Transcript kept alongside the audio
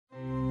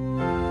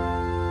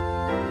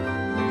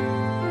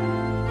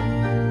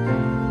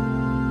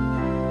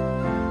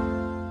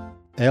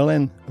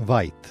Elen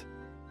Vajt,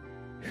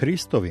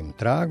 Hristovim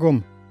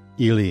tragom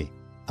ili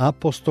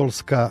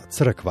apostolska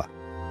crkva.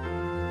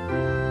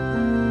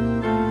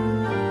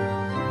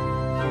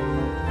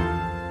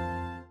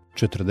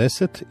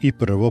 Četrdeset i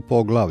prvo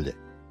poglavlje.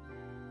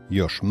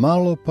 Još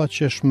malo pa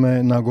ćeš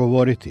me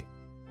nagovoriti.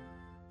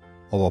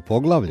 Ovo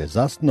poglavlje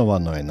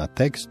zasnovano je na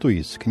tekstu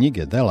iz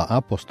knjige Dela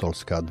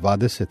apostolska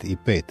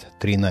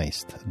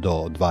 25:13 do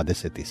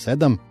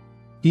 27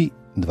 i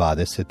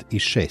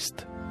 26.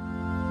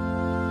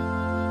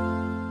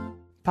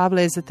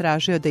 Pavle je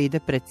zatražio da ide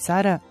pred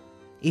cara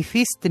i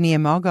Fist nije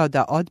mogao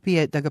da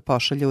odbije da ga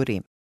pošalje u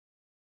Rim.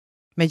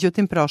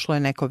 Međutim, prošlo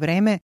je neko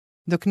vreme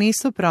dok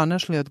nisu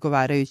pronašli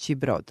odgovarajući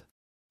brod,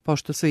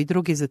 pošto su i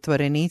drugi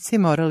zatvorenici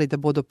morali da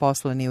budu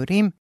poslani u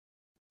Rim,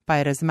 pa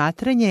je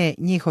razmatranje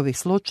njihovih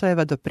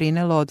slučajeva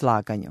doprinelo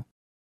odlaganju.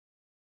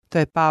 To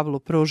je Pavlu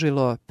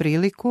pružilo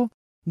priliku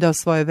da o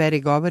svojoj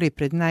veri govori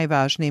pred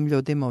najvažnijim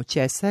ljudima u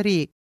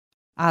Ćesariji,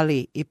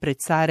 ali i pred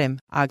carem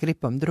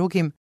Agripom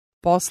II,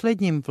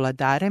 posljednjim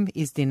vladarem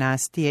iz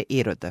dinastije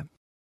Iroda.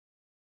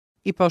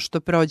 I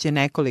pošto prođe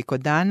nekoliko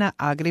dana,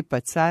 Agripa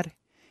car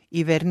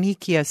i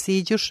Vernikija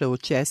siđuše u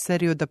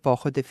Ćesariju da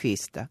pohode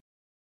Fista.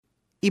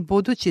 I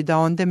budući da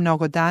onde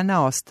mnogo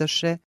dana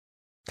ostaše,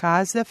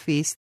 kaza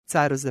Fist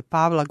caru za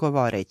Pavla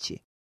govoreći: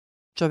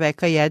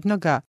 čoveka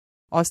jednoga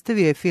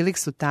ostavio je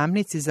Filiks u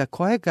tamnici, za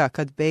kojega,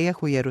 kad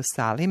bejah u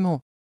Jerusalimu,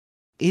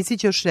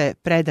 iziđoše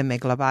predame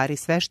glavari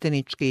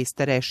sveštenički i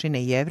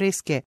starešine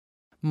jevrejske,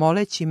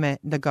 moleći me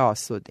da ga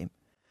osudim.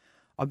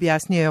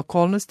 Objasnio je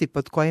okolnosti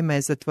pod kojima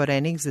je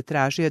zatvorenik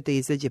zatražio da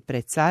izađe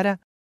pred cara,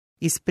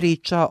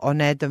 ispričao o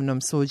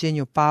nedavnom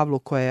suđenju Pavlu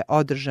koje je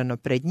održano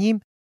pred njim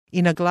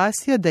i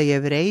naglasio da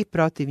Jevreji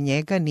protiv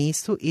njega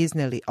nisu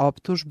izneli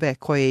optužbe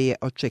koje je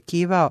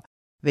očekivao,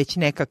 već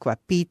nekakva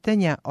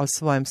pitanja o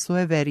svojem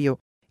sueveriju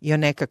i o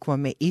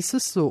nekakvome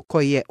Isusu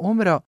koji je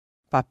umro,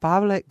 pa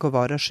Pavle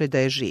govoraše da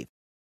je živ.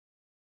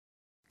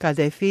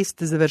 Kada je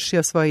Fist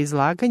završio svoje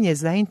izlaganje,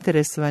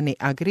 zainteresovani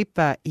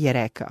Agripa je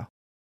rekao: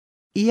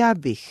 i ja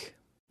bih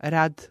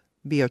rad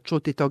bio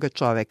čuti toga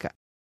čoveka.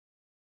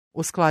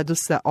 U skladu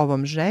sa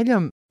ovom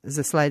željom,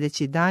 za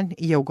sljedeći dan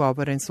je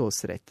ugovoren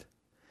susret.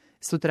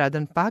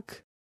 Sutradan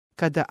pak,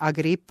 kada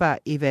Agripa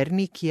i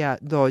Vernikija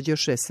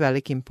dođoše s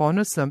velikim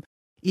ponosom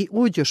i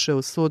uđoše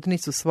u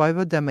sudnicu s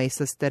vojvodama i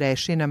sa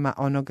starešinama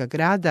onoga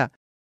grada,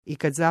 i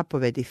kad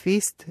zapovedi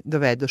Fist,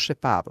 dovedoše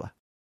Pavla.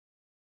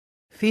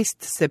 Fist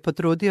se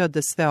potrudio da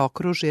sve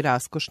okruži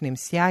raskošnim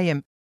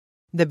sjajem,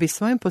 da bi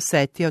svojim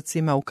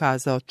posetiocima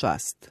ukazao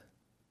čast.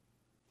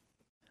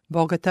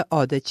 Bogata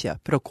odeća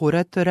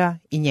prokuratora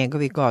i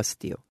njegovih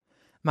gostiju,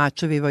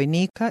 mačevi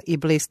vojnika i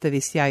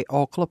blistavi sjaj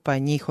oklopa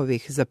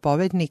njihovih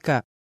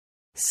zapovednika,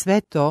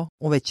 sve to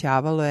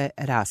uvećavalo je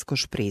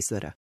raskoš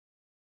prizora.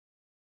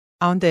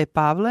 A onda je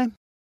Pavle,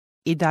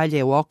 i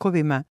dalje u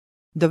okovima,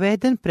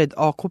 doveden pred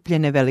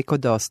okupljene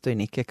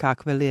velikodostojnike,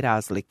 kakve li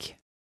razlike.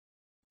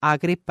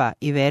 Agripa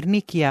i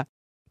Vernikija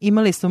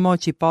imali su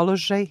moć i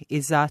položaj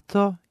i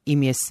zato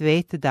im je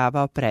svet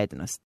davao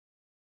prednost.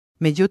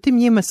 Međutim,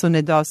 njima su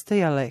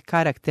nedostajale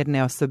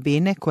karakterne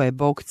osobine koje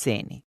Bog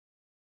ceni.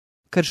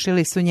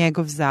 Kršili su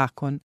njegov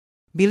zakon,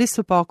 bili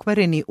su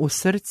pokvareni u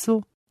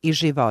srcu i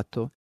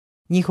životu.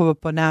 Njihovo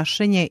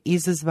ponašanje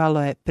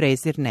izazvalo je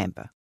prezir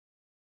neba.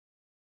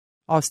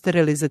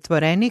 Ostareli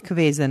zatvorenik,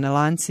 vezan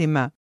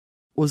lancima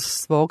uz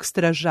svog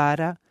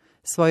stražara,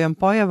 svojom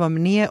pojavom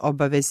nije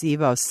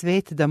obavezivao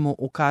svet da mu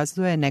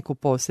ukazuje neku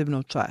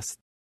posebnu čast.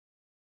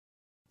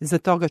 Za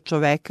toga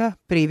čoveka,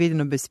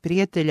 prividno bez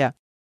prijatelja,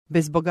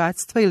 bez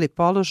bogatstva ili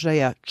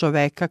položaja,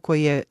 čoveka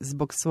koji je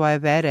zbog svoje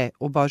vere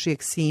u Božijeg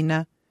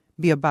Sina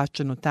bio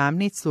bačen u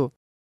tamnicu,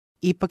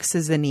 ipak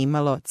se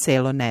zanimalo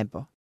celo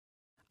nebo.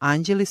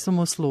 Anđeli su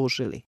mu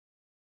služili.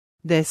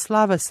 Da je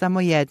slava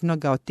samo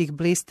jednoga od tih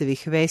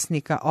blistavih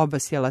vesnika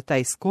obasjala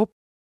taj skup,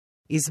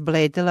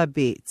 izbledela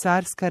bi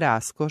carska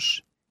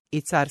raskoš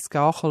i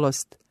carska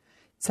oholost,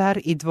 car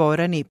i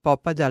dvorani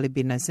popadali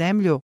bi na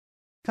zemlju,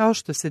 kao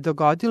što se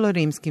dogodilo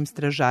rimskim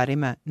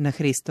stražarima na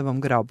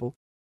Hristovom grobu.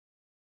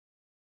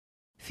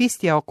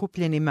 Fist je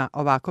okupljenima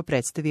ovako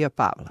predstavio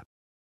Pavla: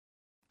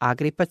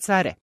 Agripa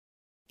care,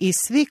 i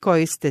svi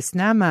koji ste s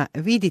nama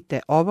vidite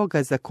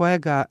ovoga za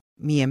kojega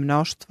mi je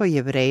mnoštvo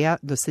Jevreja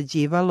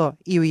dosađivalo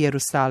i u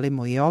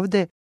Jerusalimu i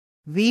ovde,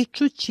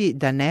 vičući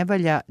da ne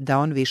valja da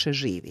on više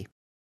živi.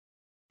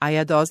 A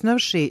ja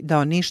doznavši da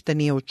on ništa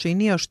nije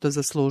učinio što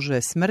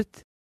zaslužuje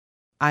smrt,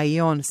 a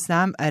i on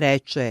sam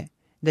reče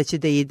da će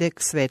da ide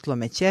k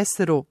svetlome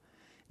Ćesaru,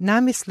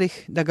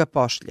 namislih da ga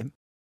pošljem,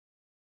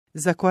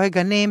 za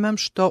kojega nemam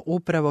što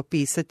upravo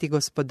pisati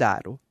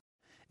gospodaru.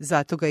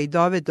 Zato ga i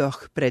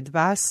dovedoh pred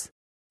vas,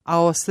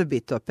 a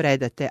osobito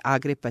predate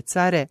Agripa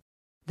care,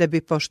 da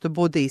bi, pošto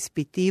bude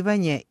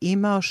ispitivanje,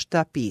 imao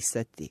šta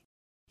pisati,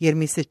 jer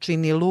mi se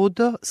čini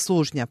ludo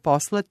sužnja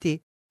poslati,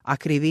 a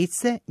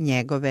krivice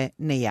njegove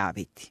ne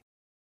javiti.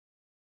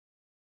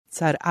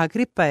 Car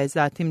Agripa je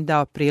zatim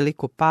dao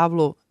priliku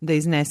Pavlu da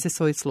iznese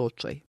svoj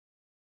slučaj.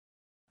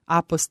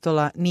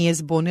 Apostola nije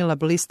zbunila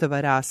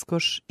blistava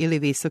raskoš ili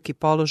visoki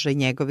položaj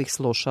njegovih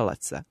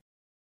slušalaca.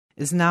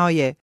 Znao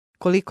je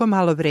koliko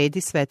malo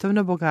vredi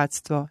svetovno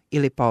bogatstvo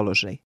ili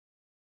položaj.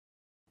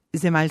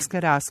 Zemaljska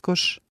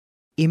raskoš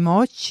i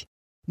moć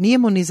nije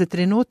mu ni za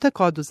trenutak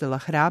oduzela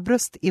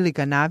hrabrost ili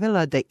ga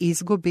navela da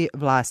izgubi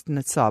vlast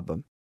nad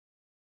sobom.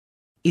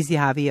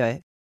 Izjavio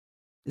je: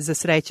 za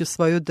sreću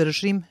svoju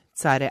držim,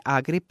 care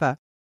Agripa,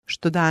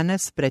 što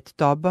danas pred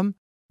tobom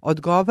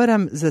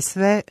odgovaram za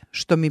sve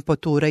što mi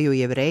poturaju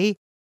Jevreji,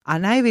 a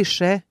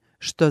najviše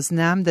što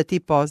znam da ti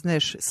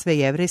poznaješ sve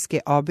jevrejske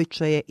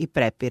običaje i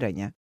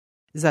prepiranja.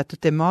 Zato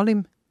te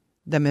molim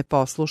da me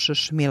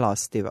poslušaš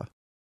milostivo.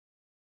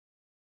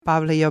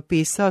 Pavle je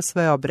opisao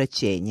svoje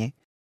obraćenje,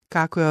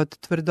 kako je od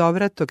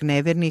tvrdovratog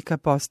nevjernika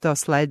postao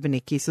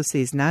sledbenik Isusa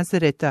iz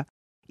Nazareta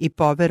i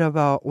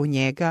poverovao u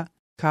njega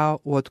kao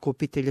u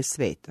otkupitelja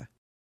sveta.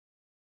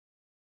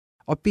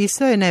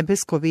 Opisao je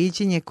nebesko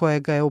viđenje koje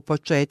ga je u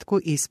početku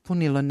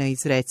ispunilo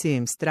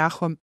neizrecivim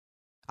strahom,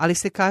 ali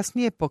se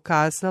kasnije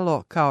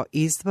pokazalo kao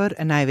izvor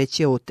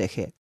najveće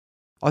utehe.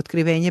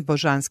 Otkrivenje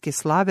božanske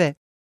slave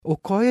u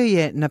kojoj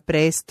je na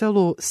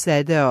prestolu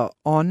sedeo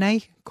onaj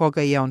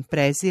koga je on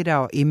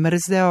prezirao i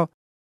mrzeo,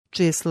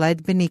 čije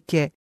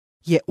sledbenike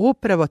je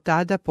upravo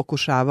tada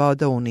pokušavao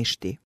da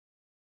uništi.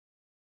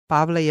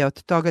 Pavle je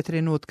od toga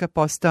trenutka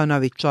postao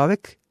novi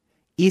čovek,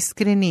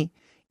 iskreni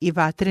i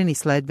vatreni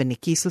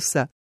sledbenik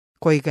Isusa,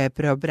 koji ga je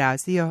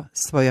preobrazio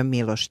svojom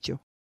milošću.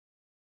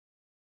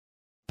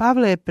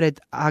 Pavle je pred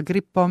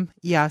Agripom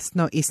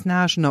jasno i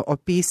snažno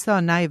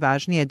opisao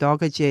najvažnije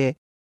događaje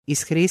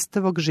iz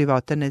Hristovog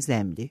života na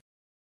zemlji.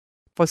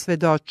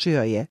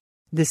 Posvedočio je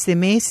da se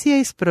Mesija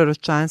iz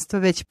proročanstva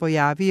već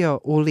pojavio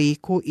u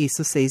liku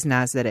Isusa iz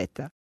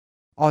Nazareta.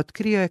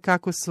 Otkrio je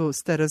kako su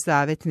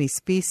starozavetni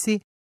spisi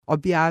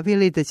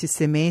objavili da će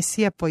se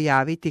Mesija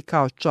pojaviti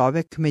kao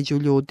čovek među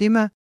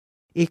ljudima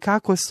i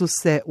kako su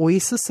se u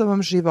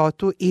Isusovom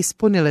životu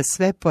ispunile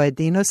sve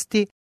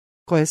pojedinosti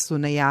koje su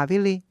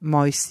najavili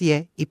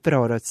Mojsije i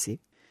proroci.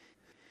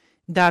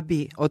 Da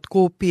bi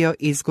otkupio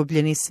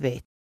izgubljeni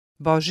svet,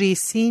 Božji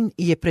sin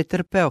je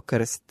pretrpeo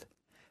krst,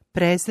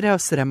 prezreo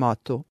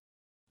sramotu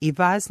i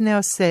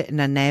vazneo se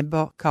na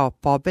nebo kao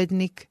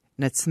pobednik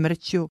nad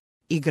smrću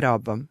i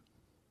grobom.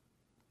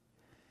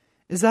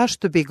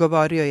 Zašto bi,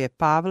 govorio je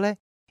Pavle,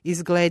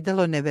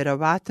 izgledalo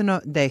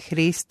neverovatno da je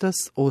Hristos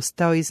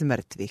ustao iz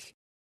mrtvih?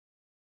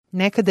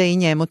 Nekada je i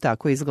njemu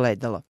tako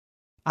izgledalo.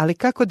 Ali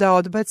kako da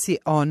odbaci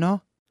ono,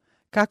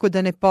 kako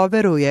da ne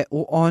poveruje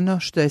u ono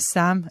što je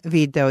sam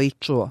video i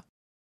čuo?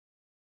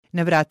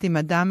 Na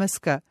vratima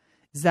Damaska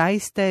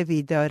zaista je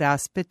video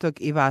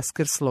raspetog i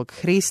vaskrslog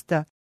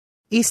Hrista,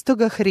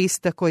 istoga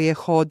Hrista koji je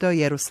hodao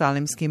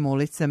jerusalimskim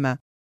ulicama,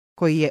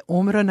 koji je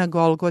umro na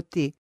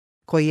Golgoti,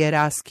 koji je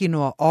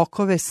raskinuo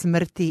okove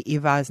smrti i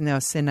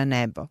vazneo se na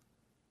nebo.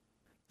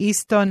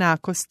 Isto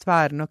onako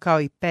stvarno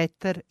kao i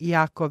Petar,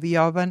 Jakov,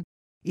 Jovan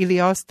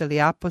ili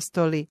ostali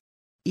apostoli,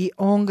 i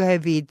on ga je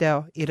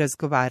video i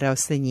razgovarao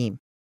sa njim.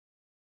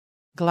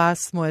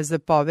 Glas mu je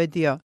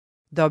zapovedio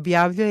da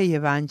objavljuje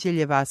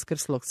evanđelje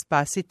vaskrslog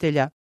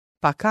spasitelja,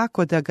 pa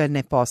kako da ga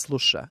ne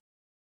posluša?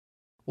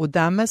 U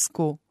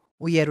Damasku,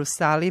 u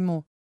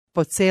Jerusalimu,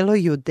 po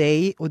celoj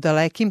Judeji, u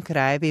dalekim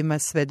krajevima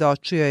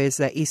svedočio je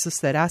za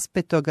Isusa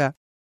raspetoga,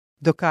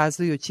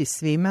 dokazujući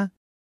svima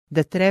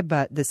da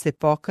treba da se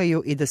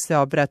pokaju i da se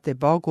obrate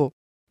Bogu,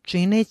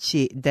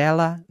 čineći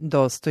dela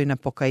dostojna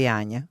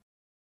pokajanja.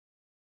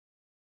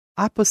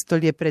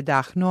 Apostol je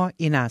predahnuo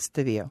i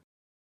nastavio: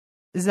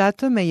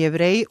 zato me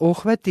Jevreji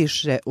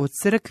uhvatiše u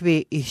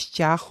crkvi i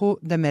šćahu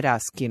da me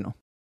raskinu.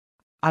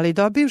 Ali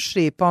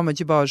dobivši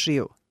pomoć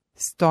Božiju,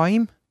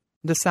 stojim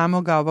do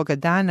samoga ovoga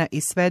dana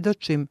i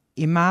svedočim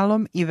i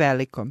malom i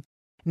velikom,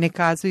 ne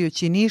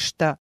kazujući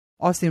ništa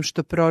osim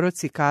što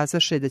proroci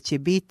kazaše da će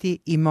biti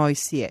i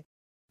Mojsije,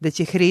 da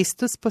će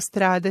Hristos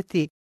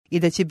postradati i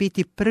da će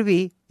biti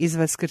prvi iz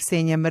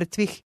vaskrsenja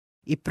mrtvih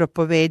i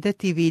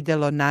propovedati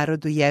videlo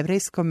narodu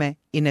jevrejskome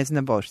i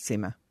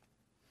neznabošcima.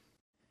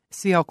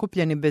 Svi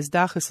okupljeni bez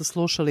daha su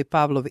slušali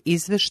Pavlov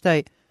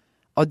izveštaj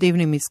o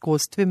divnim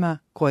iskustvima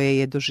koje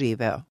je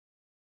doživeo.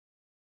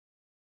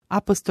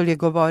 Apostol je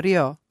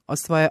govorio o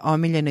svojoj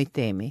omiljenoj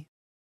temi.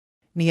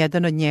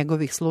 Nijedan od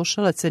njegovih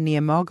slušalaca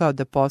nije mogao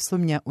da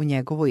posumnja u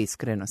njegovu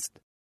iskrenost.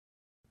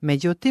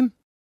 Međutim,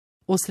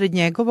 usred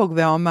njegovog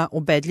veoma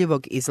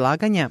ubedljivog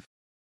izlaganja,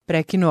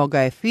 prekinuo ga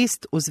je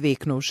Fist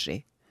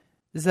uzviknuvši: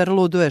 zar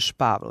luduješ,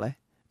 Pavle?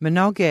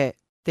 Mnoge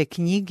te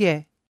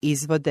knjige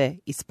izvode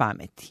iz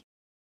pameti.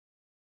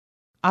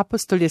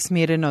 Apostol je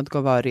smireno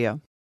odgovorio: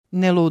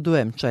 ne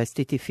ludujem,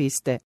 čestiti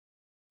Fiste,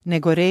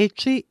 nego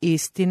reči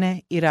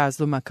istine i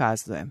razuma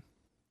kazujem.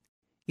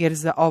 Jer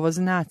za ovo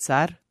zna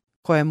car,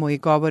 kojemu i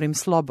govorim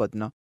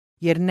slobodno,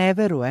 jer ne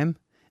verujem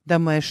da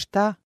mu je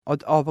šta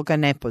od ovoga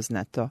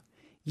nepoznato,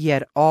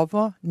 jer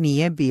ovo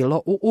nije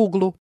bilo u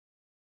uglu.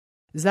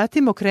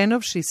 Zatim,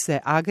 okrenovši se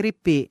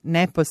Agripi,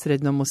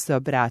 neposredno mu se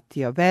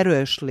obratio: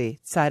 veruješ li,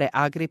 care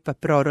Agripa,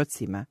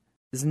 prorocima?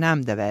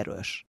 Znam da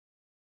veruješ.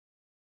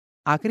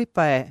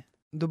 Agripa je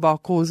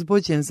duboko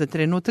uzbuđen, za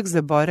trenutak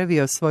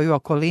zaboravio svoju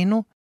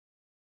okolinu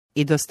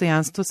i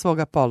dostojanstvo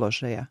svoga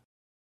položaja.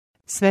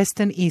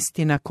 Svestan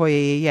istina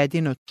koje je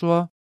jedino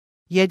čuo,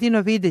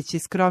 jedino videći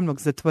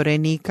skromnog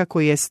zatvorenika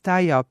koji je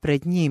stajao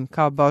pred njim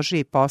kao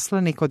Božji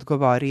poslanik,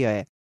 odgovorio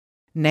je,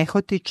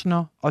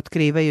 nehotično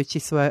otkrivajući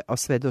svoje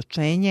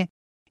osvedočenje,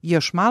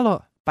 još malo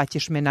pa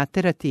ćeš me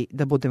naterati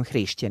da budem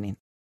hrišćanin.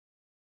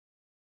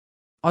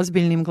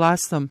 Ozbiljnim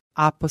glasom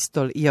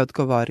apostol je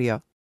odgovorio,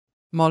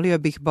 molio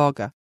bih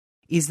Boga,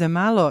 i za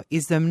malo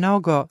i za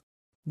mnogo,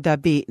 da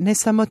bi ne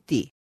samo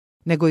ti,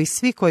 nego i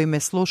svi koji me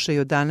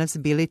slušaju danas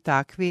bili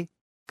takvi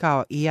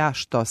kao i ja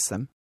što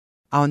sam.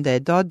 A onda je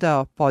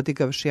dodao,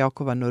 podigavši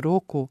okovanu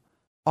ruku,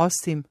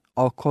 osim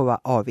okova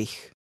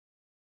ovih.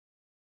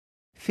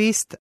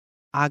 Fist,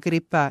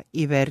 Agripa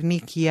i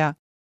Vernikija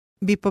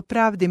bi po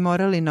pravdi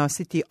morali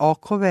nositi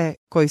okove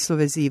koji su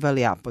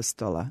vezivali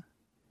apostola.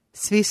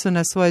 Svi su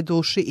na svoje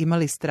duši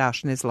imali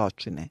strašne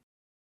zločine.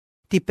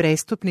 Ti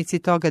prestupnici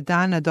toga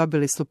dana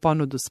dobili su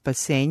ponudu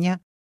spasenja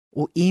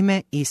u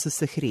ime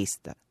Isusa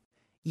Hrista.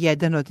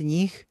 Jedan od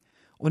njih,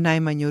 u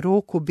najmanju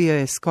ruku, bio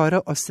je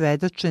skoro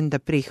osvedočen da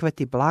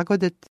prihvati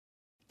blagodat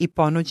i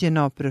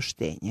ponuđeno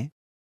oproštenje.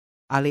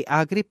 Ali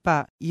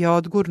Agripa je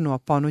odgurnuo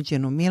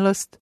ponuđenu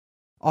milost,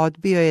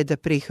 odbio je da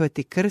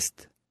prihvati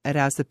krst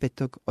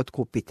razapetog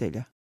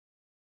otkupitelja.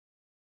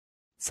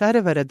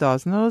 Careva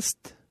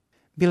radoznalost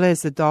bila je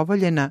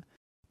zadovoljena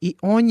i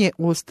on je,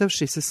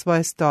 ustavši sa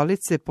svoje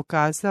stolice,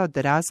 pokazao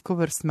da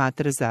razgovor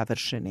smatra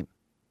završenim.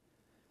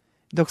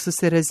 Dok su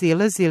se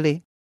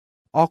razilazili,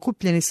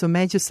 okupljeni su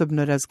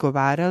međusobno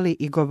razgovarali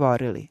i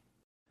govorili,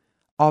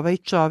 ovaj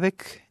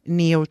čovek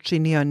nije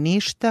učinio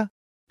ništa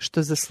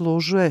što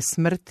zaslužuje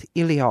smrt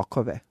ili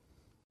okove.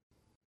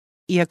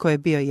 Iako je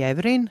bio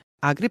Jevrin,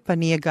 Agripa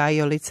nije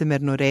gajio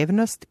licemernu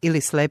revnost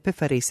ili slepe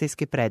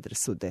farisejske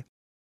predrasude.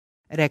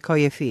 Rekao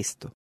je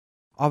Fistu,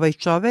 ovaj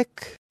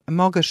čovek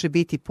mogaše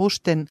biti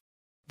pušten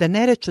da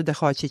ne reče da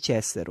hoće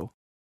Ćesaru.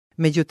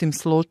 Međutim,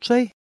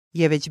 slučaj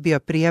je već bio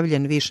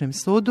prijavljen višem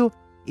sudu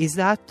i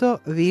zato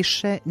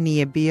više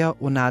nije bio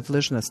u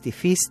nadležnosti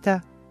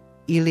Fista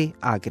ili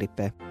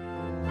Agripe.